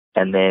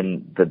And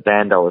then the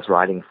band I was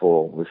writing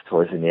for was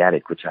Toys in the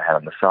Attic, which I had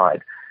on the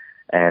side.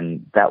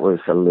 And that was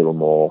a little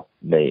more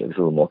me. It was a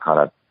little more kind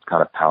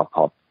of power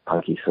pop,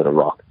 punky sort of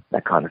rock,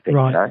 that kind of thing,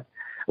 Right. you know?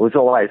 It was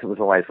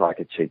always like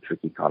a Cheap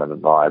Tricky kind of a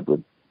vibe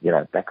with, you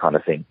know, that kind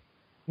of thing.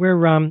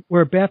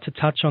 We're about to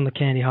touch on the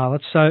Candy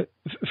Harlots. So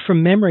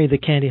from memory, the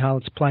Candy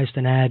Harlots placed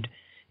an ad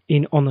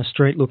on the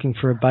street looking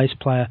for a bass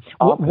player.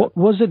 What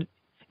was it?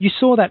 You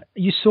saw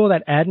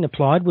that ad and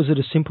applied. Was it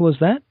as simple as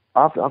that?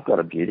 I've got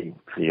a beauty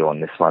for you on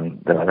this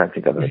one that I don't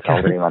think I've ever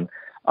told anyone.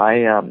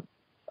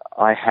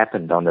 I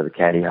happened onto the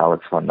Candy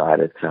Harlots one night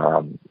at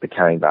the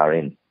Carrying Bar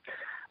Inn.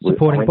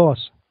 Supporting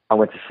Boss. I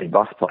went to see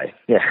Boss play.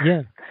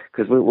 Yeah.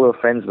 Because we were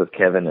friends with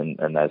Kevin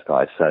and those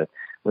guys. So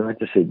we went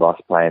to see Boss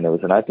play, and there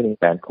was an opening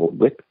band called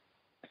Whip,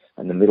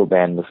 and the middle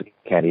band was the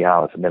Candy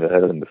Harlots. I'd never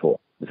heard of them before.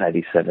 It was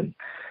 87.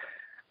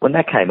 When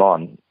that came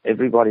on,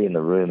 everybody in the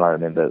room, I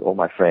remember all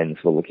my friends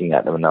were looking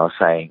at them and they were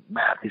saying,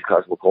 man, these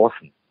guys look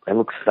awesome. They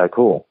look so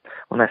cool.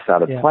 When they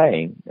started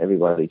playing,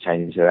 everybody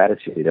changed their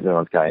attitude.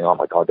 Everyone's going, oh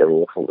my God, they're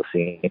awful to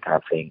sing. I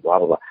can't sing, blah,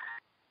 blah, blah.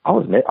 I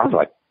was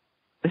like,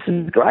 this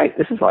is great.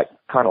 This is like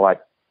kind of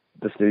like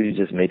the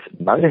Stooges meets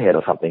Motorhead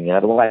or something, you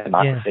know, the way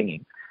Mark's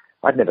singing.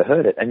 I'd never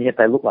heard it, and yet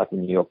they look like the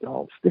New York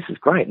Dolls. This is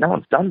great. No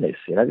one's done this.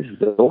 You know, this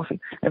is awesome.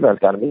 Everyone's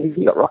going to me,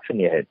 you got rocks in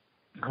your head.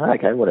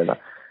 Okay, whatever.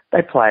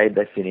 They played,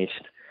 they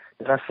finished.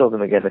 Then I saw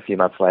them again a few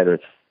months later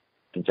at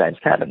St. James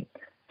Tavern.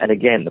 And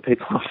again, the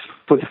people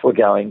were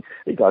going,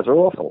 these guys are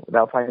awful. They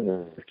were playing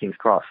with King's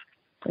Cross.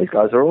 These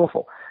guys are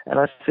awful. And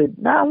I said,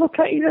 no, look,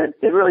 hey,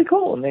 they're really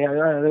cool. And they go,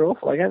 no, they're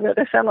awful. I go,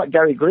 they sound like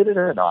Gary Glitter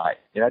tonight.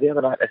 You know, the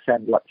other night they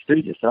sounded like the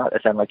Stooges. Tonight they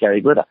sound like Gary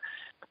Glitter.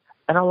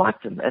 And I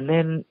liked them. And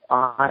then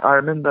I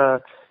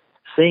remember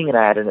seeing an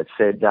ad and it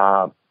said,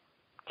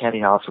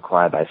 Candy Harlots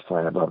require bass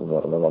player, blah, blah,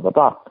 blah, blah, blah, blah,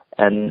 blah.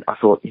 And I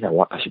thought, you know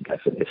what, I should go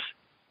for this.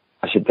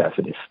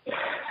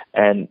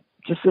 And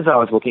just as I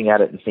was looking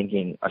at it and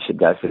thinking I should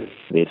go for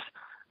this,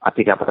 I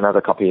pick up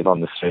another copy of On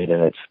the Street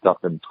and it's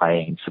got them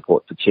playing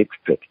support for Cheap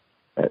Trick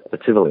at the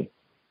Tivoli.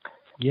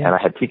 Yeah. And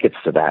I had tickets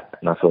to that.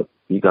 And I thought,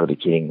 you've got to be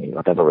kidding me.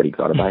 Like, they've already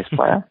got a bass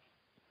player.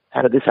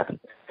 How did this happen?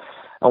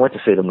 I went to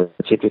see them with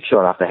Cheap Trick. Sure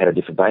enough, they had a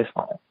different bass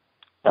player.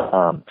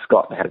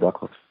 Scott, they had a guy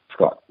called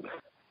Scott.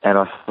 And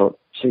I thought,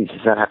 geez,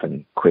 does that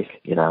happen quick?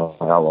 You know,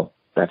 oh, well,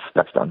 that's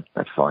done.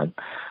 That's fine.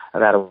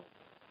 About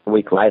a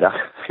week later,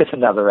 there's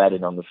another ad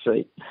in On the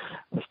Street.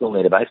 I still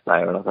need a bass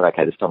player. And I thought,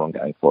 okay, this time I'm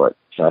going for it.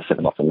 So I sent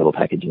them off a little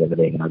package and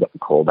everything, and I got the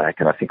call back.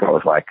 And I think I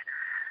was like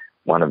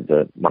one of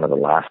the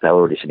last. They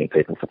were auditioning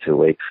people for 2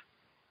 weeks.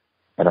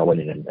 And I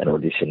went in and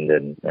auditioned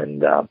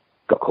and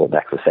got called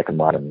back for the second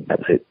one, and that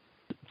was it.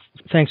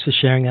 Thanks for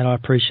sharing that. I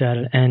appreciate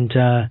it. And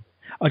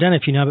I don't know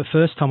if you know, but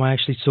first time I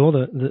actually saw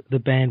the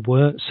band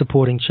were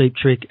supporting Cheap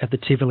Trick at the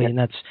Tivoli, and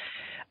that's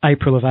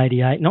April of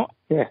 '88. I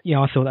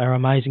thought they were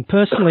amazing.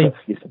 Personally,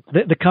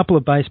 the couple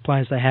of bass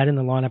players they had in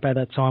the lineup at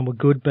that time were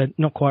good, but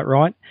not quite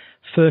right.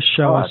 First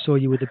show I saw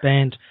you with the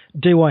band,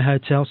 DY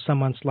Hotel, some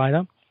months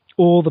later.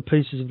 All the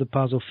pieces of the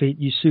puzzle fit.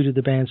 You suited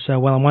the band so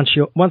well. And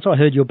once I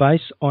heard your bass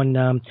on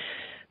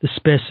the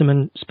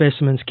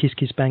Specimens Kiss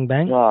Kiss Bang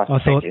Bang, I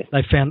thought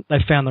they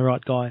found the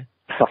right guy.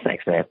 Oh,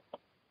 thanks, man.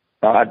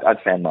 I'd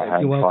found my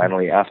home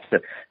finally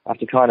after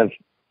kind of.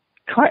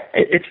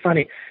 It's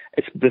funny.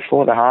 It's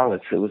before the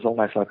Harlots. It was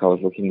almost like I was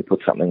looking to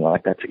put something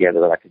like that together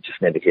that I could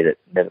just never hit it,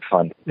 never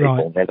find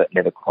people,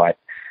 never quite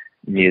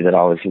knew that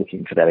I was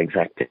looking for that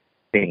exact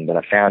thing. But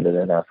I found it,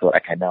 and I thought,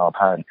 okay, now I'm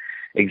home.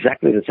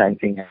 Exactly the same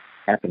thing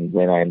happened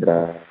when I ended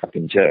up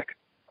in Jerk.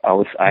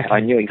 I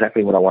knew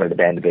exactly what I wanted the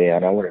band to be,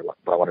 and I wanted what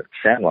I wanted it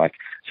to sound like.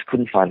 Just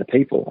couldn't find the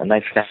people, and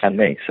they found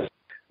me. So,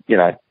 you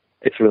know,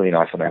 it's really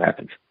nice when that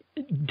happens.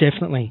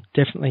 Definitely.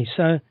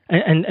 So,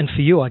 and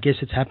for you, I guess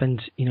it's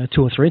happened,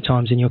 2 or 3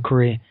 times in your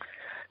career.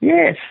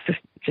 Yeah, it's just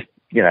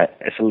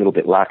it's a little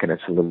bit luck, and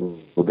it's a little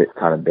bit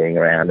kind of being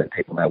around, and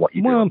people know what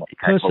you do. Well, and what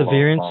you're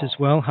perseverance as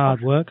well,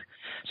 hard work.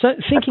 So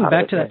thinking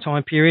back to that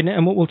time period,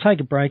 and we'll take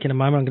a break in a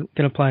moment, I'm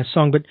going to play a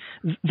song, but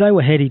they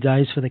were heady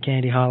days for the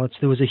Candy Harlots.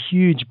 There was a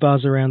huge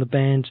buzz around the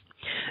band.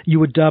 You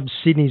were dubbed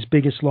Sydney's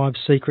biggest live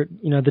secret.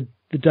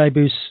 The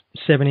debut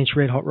 7-inch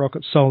Red Hot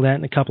Rocket sold out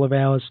in a couple of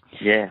hours.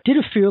 Yeah. Did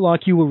it feel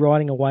like you were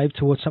riding a wave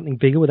towards something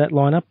bigger with that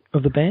lineup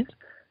of the band?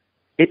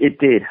 It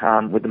did.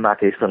 With the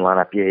Mark Eastman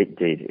lineup, yeah, it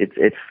did.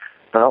 It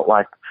felt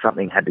like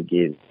something had to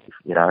give,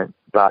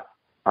 but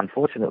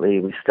unfortunately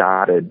we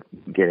started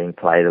getting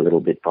played a little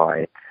bit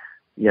by,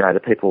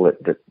 the people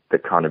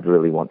that kind of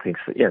really want things,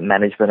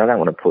 management. I don't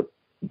want to put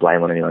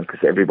blame on anyone because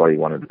everybody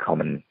wanted a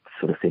common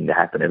sort of thing to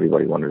happen.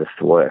 Everybody wanted us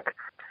to work.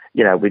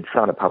 We'd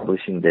sign a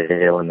publishing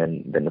deal, and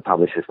then the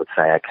publishers would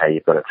say, okay,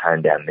 you've got to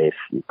tone down this.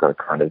 You've got to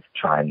kind of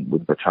try and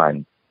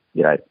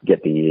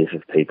get the ears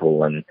of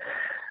people, and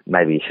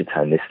maybe you should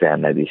tone this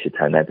down. Maybe you should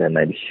tone that down.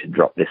 Maybe you should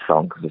drop this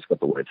song because it's got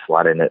the word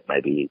slut in it.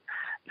 Maybe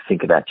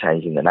think about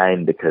changing the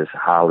name because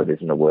harlot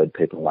isn't a word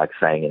people like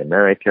saying in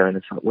America. And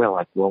it's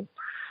like,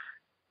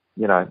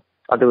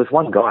 there was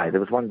one guy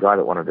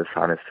that wanted to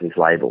sign us to his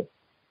label,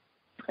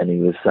 and he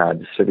was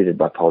distributed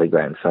by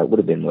Polygram, so it would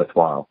have been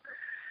worthwhile.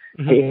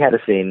 He had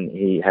us in.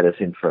 He had us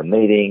in for a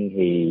meeting.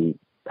 He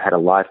had a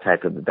live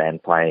tape of the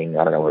band playing.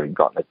 I don't know where he'd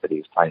gotten it, but he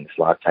was playing this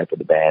live tape of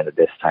the band, a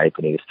desk tape,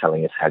 and he was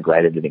telling us how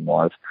great everything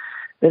was.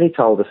 Then he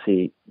told us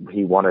he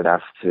wanted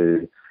us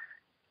to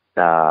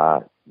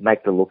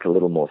make the look a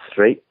little more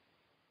street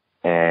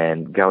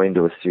and go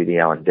into a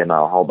studio and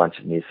demo a whole bunch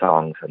of new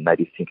songs and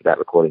maybe think about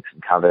recording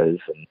some covers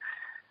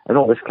and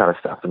all this kind of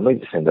stuff. And we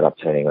just ended up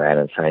turning around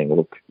and saying,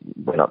 look,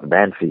 we're not the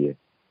band for you,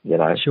 you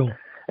know. Sure.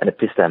 And it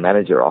pissed our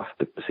manager off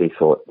because he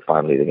thought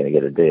finally they're going to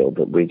get a deal,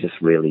 but we just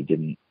really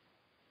didn't.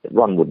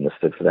 Ron wouldn't have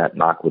stood for that.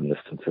 Mark wouldn't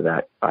have stood for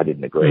that. I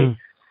didn't agree.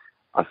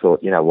 I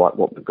thought, you know what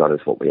we've got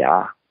is what we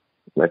are.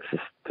 Let's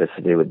just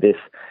persevere with this.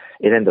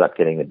 It ended up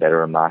getting the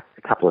better of Mark.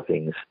 A couple of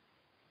things,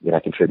 you know,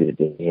 contributed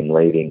to him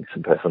leaving,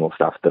 some personal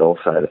stuff, but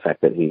also the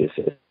fact that he was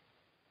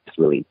just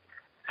really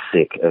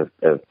sick of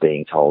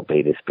being told,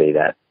 be this, be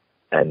that.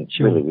 And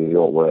really we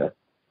all were.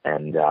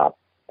 And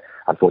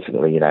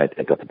unfortunately, you know,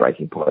 it got to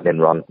breaking point. And then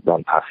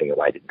Ron passing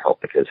away didn't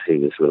help because he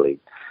was really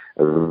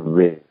a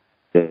really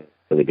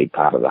big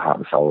part of the heart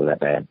and soul of that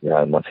band. You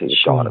know, and once he was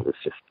gone, it was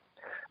just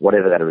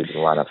whatever that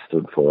original lineup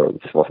stood for,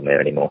 it just wasn't there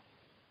anymore.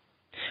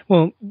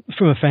 Well,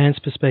 from a fan's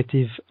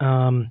perspective,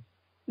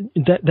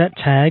 that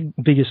tag,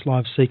 Biggest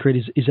Live Secret,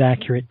 is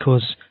accurate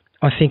because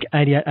I think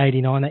 88,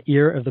 89, that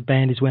era of the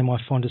band is where my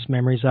fondest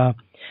memories are.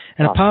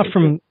 And apart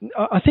from,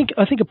 I think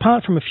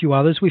apart from a few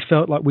others, we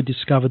felt like we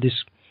discovered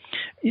this,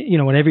 you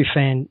know, what every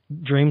fan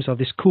dreams of,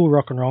 this cool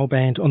rock and roll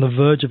band on the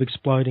verge of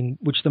exploding,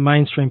 which the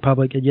mainstream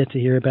public had yet to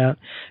hear about.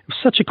 It was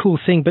such a cool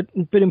thing, but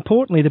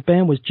importantly, the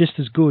band was just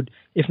as good,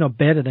 if not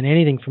better, than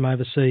anything from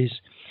overseas.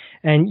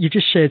 And you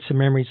just shared some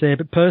memories there.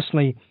 But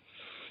personally,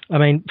 I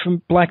mean,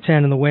 from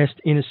Blacktown in the west,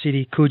 inner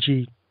city,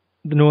 Coogee,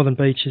 the northern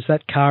beaches,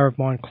 that car of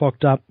mine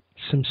clocked up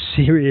some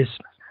serious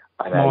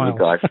miles.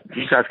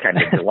 You guys came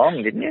to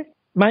Geelong, didn't you?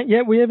 Mate,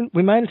 yeah,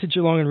 we made it to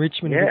Geelong and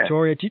Richmond and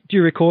Victoria. Do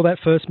you recall that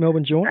first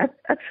Melbourne jaunt?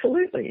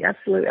 Absolutely. I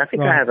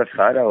think I have a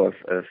photo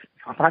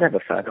I might have a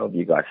photo of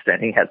you guys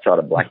standing outside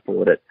a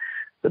blackboard at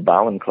the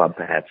Bowen Club,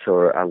 perhaps,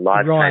 or a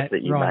live tape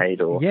that you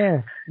made, or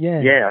yeah.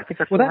 I think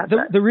that's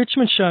the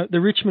Richmond show. The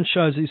Richmond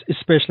shows is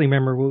especially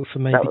memorable for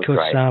me because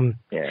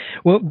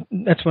well,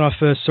 that's when I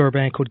first saw a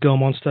band called Girl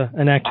Monster,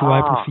 an act who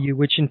opened for you,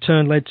 which in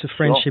turn led to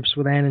friendships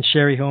with Anne and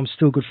Sherry, who I'm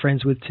still good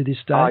friends with to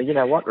this day. Oh, you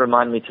know what?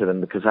 Remind me to them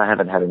because I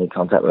haven't had any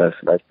contact with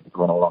those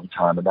people in a long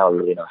time, and they were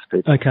really nice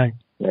people. Okay.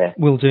 Yeah.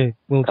 Will do.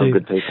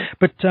 Good people.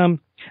 But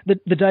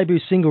the debut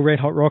single, Red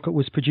Hot Rocket,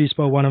 was produced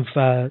by one of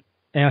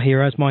our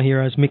heroes, my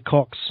heroes, Mick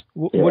Cox.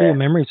 What are your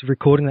memories of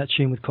recording that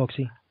tune with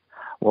Coxie?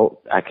 Well,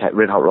 okay,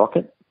 Red Hot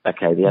Rocket.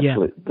 Okay,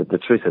 the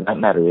truth of that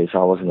matter is I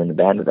wasn't in the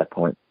band at that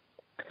point.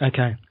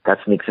 Okay. That's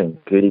Nick and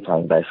Goody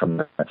playing bass on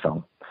that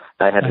song.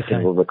 They had the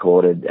single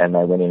recorded and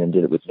they went in and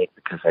did it with Nick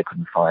because they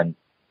couldn't find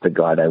the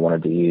guy they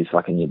wanted to use,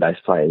 like a new bass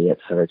player yet,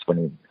 so they just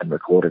went in and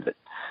recorded it.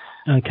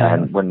 Okay.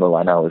 And when will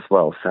I know as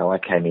well? So I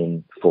came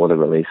in for the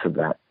release of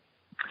that.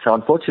 So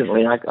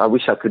unfortunately, I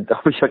wish I could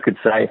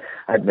say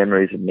I had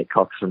memories of Mick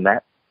Cox from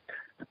that,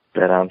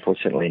 but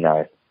unfortunately,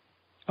 no.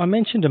 I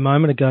mentioned a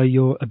moment ago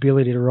your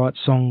ability to write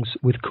songs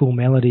with cool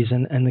melodies,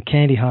 and the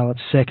Candy Harlots'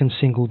 second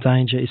single,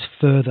 Danger, is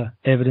further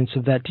evidence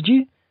of that. Did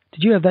you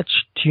have that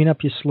tune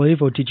up your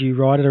sleeve, or did you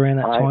write it around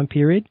that time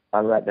period? I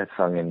wrote that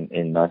song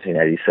in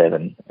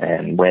 1987,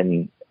 and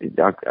when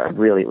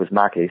it was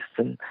Mark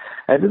Easton.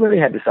 Everybody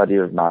had this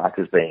idea of Mark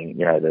as being,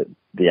 you know,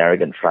 the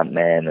arrogant front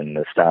man and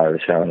the star of the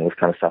show and all this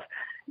kind of stuff.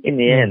 In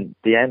the end,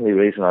 the only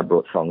reason I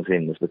brought songs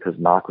in was because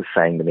Mark was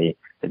saying to me,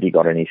 have you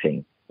got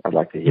anything? I'd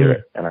like to hear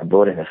it. And I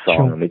brought in a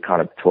song and we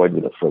kind of toyed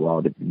with it for a while.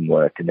 It didn't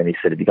work. And then he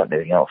said, have you got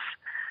anything else?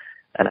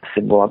 And I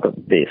said, well, I've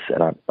got this.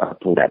 And I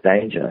pulled out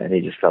Danger, and he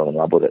just fell in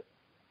love with it.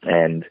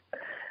 And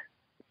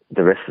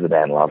the rest of the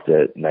band loved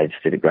it, and they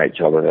just did a great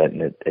job of it,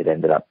 and it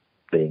ended up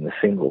being the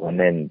single. And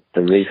then the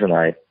only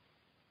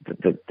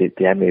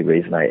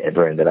reason I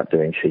ever ended up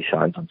doing She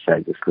Shines on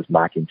stage was because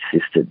Mark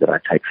insisted that I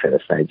take center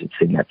stage and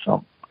sing that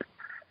song.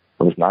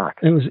 It was Mark.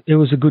 It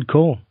was a good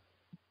call.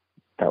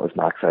 That was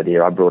Mark's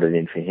idea. I brought it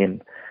in for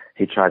him.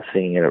 He tried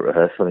singing it at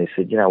rehearsal, and he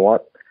said, you know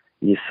what?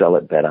 You sell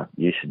it better.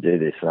 You should do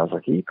this. And I was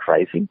like, are you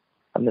crazy?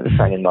 I've never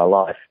sang in my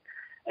life.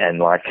 And,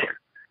 like,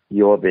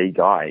 you're the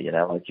guy, you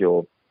know, like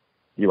you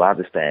are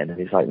this band. And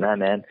he's like, no,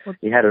 man.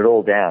 He had it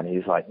all down. He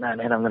was like, no,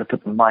 man, I'm going to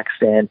put the mic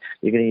stand.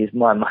 You're going to use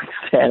my mic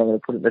stand. I'm going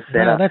to put it in the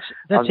center. No,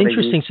 that's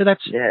interesting. So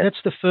that's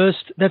the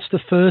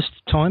first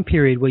time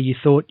period where you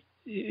thought,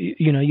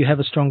 you know, you have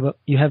strong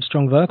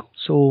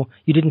vocals, or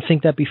you didn't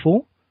think that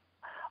before?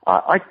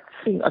 I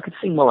could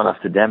sing well enough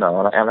to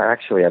demo, and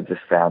actually I've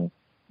just found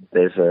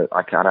I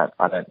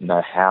don't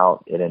know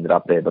how it ended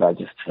up there, but I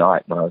just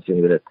tonight when I was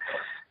doing a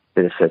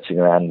bit of searching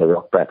around the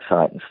Rock Brat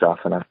site and stuff,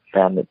 and I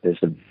found that there's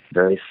the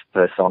very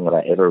first song that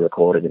I ever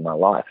recorded in my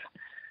life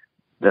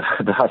that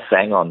I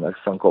sang on, a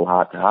song called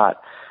Heart to Heart,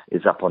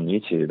 is up on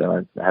YouTube,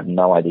 and I have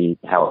no idea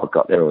how it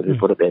got there or who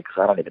put it there, because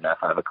I don't even know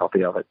if I have a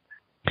copy of it.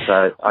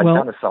 So I'd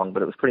done a song,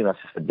 but it was pretty much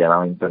just for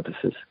demoing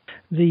purposes.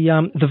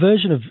 The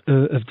version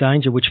of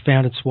Danger, which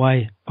found its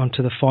way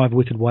onto the 5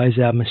 Wicked Ways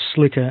album, is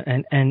slicker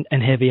and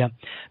heavier.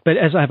 But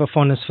as I have a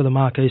fondness for the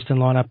Mark Easton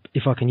lineup,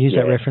 if I can use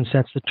that reference,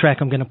 that's the track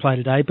I'm going to play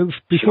today. But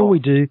before we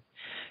do,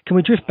 can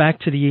we drift back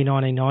to the year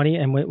 1990,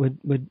 and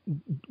we're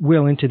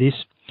well into this.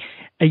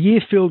 A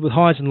year filled with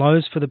highs and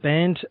lows for the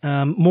band,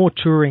 more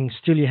touring.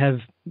 Still you have,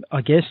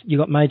 I guess, you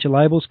got major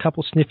labels,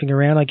 couple sniffing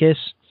around, I guess.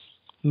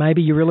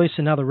 Maybe you release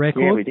another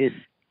record. Yeah, we did.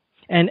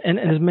 And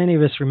as many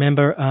of us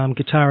remember,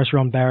 guitarist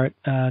Ron Barrett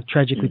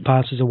tragically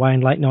passes away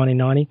in late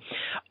 1990.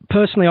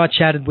 Personally, I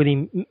chatted with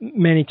him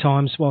many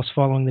times whilst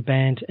following the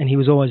band, and he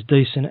was always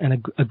decent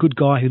and a good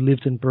guy who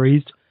lived and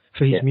breathed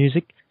for his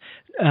music.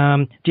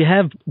 Do you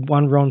have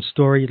one Ron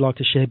story you'd like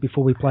to share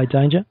before we play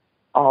Danger?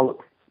 Oh,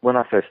 look, when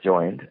I first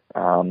joined,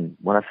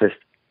 when I first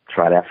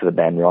tried out for the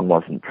band, Ron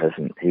wasn't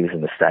present. He was in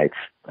the States.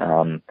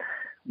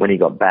 When he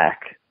got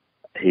back,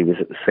 he was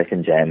at the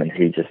second jam, and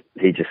he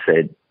just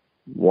said,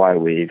 why are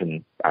we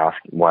even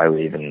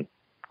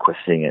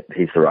questioning it?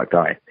 He's the right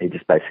guy. He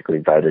just basically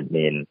voted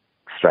me in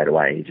straight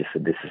away. He just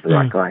said, this is the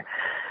right guy.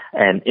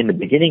 And in the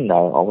beginning,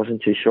 though, I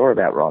wasn't too sure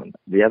about Ron.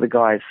 The other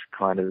guys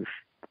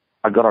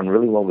I got on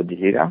really well with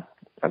Hugo.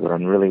 I got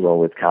on really well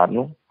with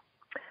Cardinal.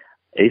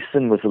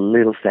 Easton was a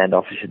little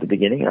standoffish at the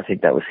beginning. I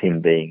think that was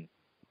him being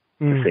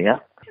the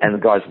singer. And the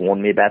guys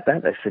warned me about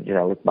that. They said,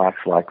 look,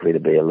 Mark's likely to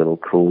be a little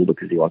cool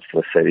because he wants to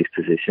assert his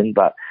position.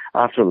 But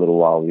after a little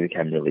while, we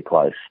became really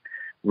close.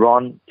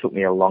 Ron took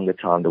me a longer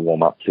time to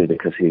warm up to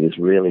because he was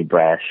really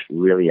brash,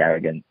 really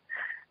arrogant,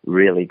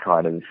 really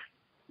kind of,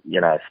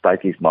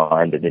 spoke his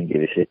mind and didn't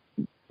give a shit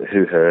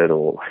who heard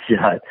or,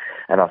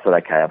 and I thought,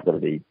 okay, I've got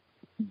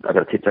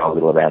to tiptoe a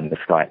little around this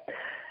guy.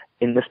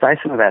 In the space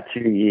of about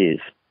 2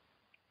 years,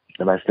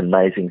 the most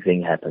amazing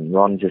thing happened.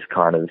 Ron just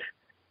kind of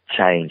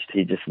changed.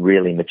 He just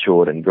really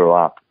matured and grew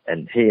up,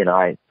 and he and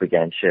I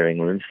began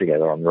sharing rooms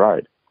together on the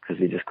road because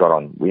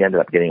we ended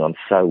up getting on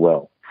so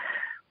well.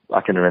 I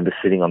can remember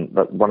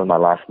one of my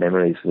last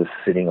memories was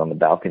sitting on the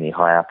balcony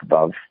high up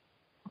above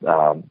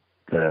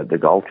the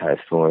Gold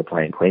Coast when we were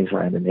playing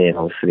Queensland, and he and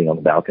I was sitting on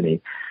the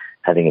balcony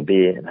having a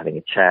beer and having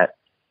a chat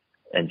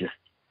and just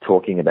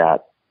talking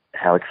about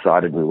how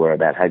excited we were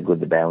about how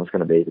good the band was going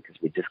to be because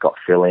we just got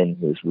Phil in.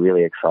 He was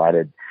really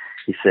excited.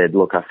 He said,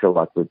 look, I feel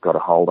like we've got a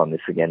hold on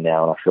this again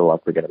now, and I feel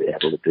like we're going to be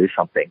able to do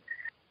something.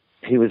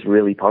 He was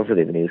really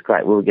positive, and he was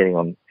great. We were getting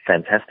on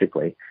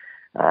fantastically.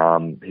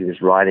 He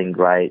was writing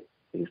great.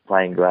 He was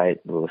playing great.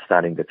 We were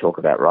starting to talk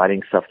about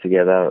writing stuff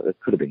together. It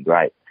could have been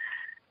great.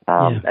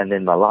 And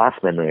then my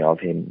last memory of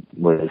him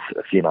was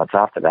a few months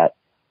after that,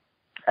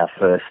 our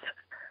first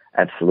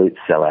absolute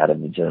sellout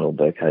of the General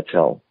Burke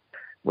Hotel,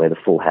 where the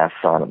Full House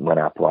sign went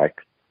up like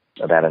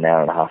about an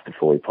hour and a half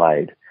before we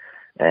played.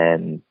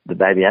 And the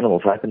Baby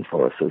Animals opened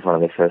for us. It was one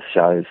of their first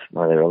shows,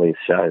 one of their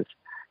earliest shows.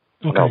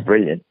 Okay. They were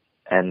brilliant.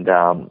 And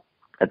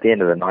at the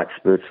end of the night,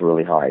 spirits were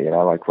really high.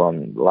 Like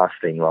the last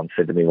thing Ron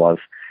said to me was,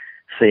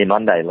 see you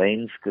Monday,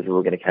 Leens, because we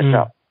were going to catch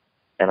up.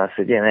 And I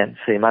said, yeah, man,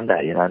 see you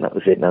Monday, and that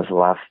was it. And that was the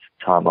last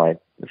time I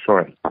saw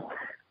him,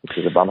 which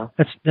is a bummer.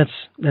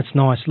 That's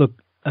nice. Look,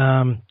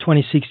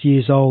 26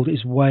 years old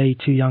is way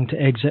too young to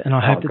exit, and I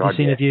hope that this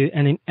interview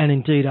and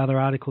indeed other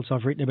articles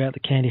I've written about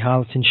the Candy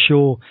Harlots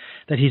ensure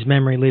that his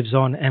memory lives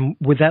on. And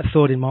with that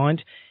thought in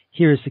mind,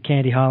 here is the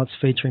Candy Harlots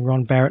featuring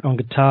Ron Barrett on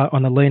guitar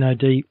on the Leeno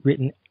Dee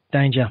written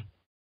Danger.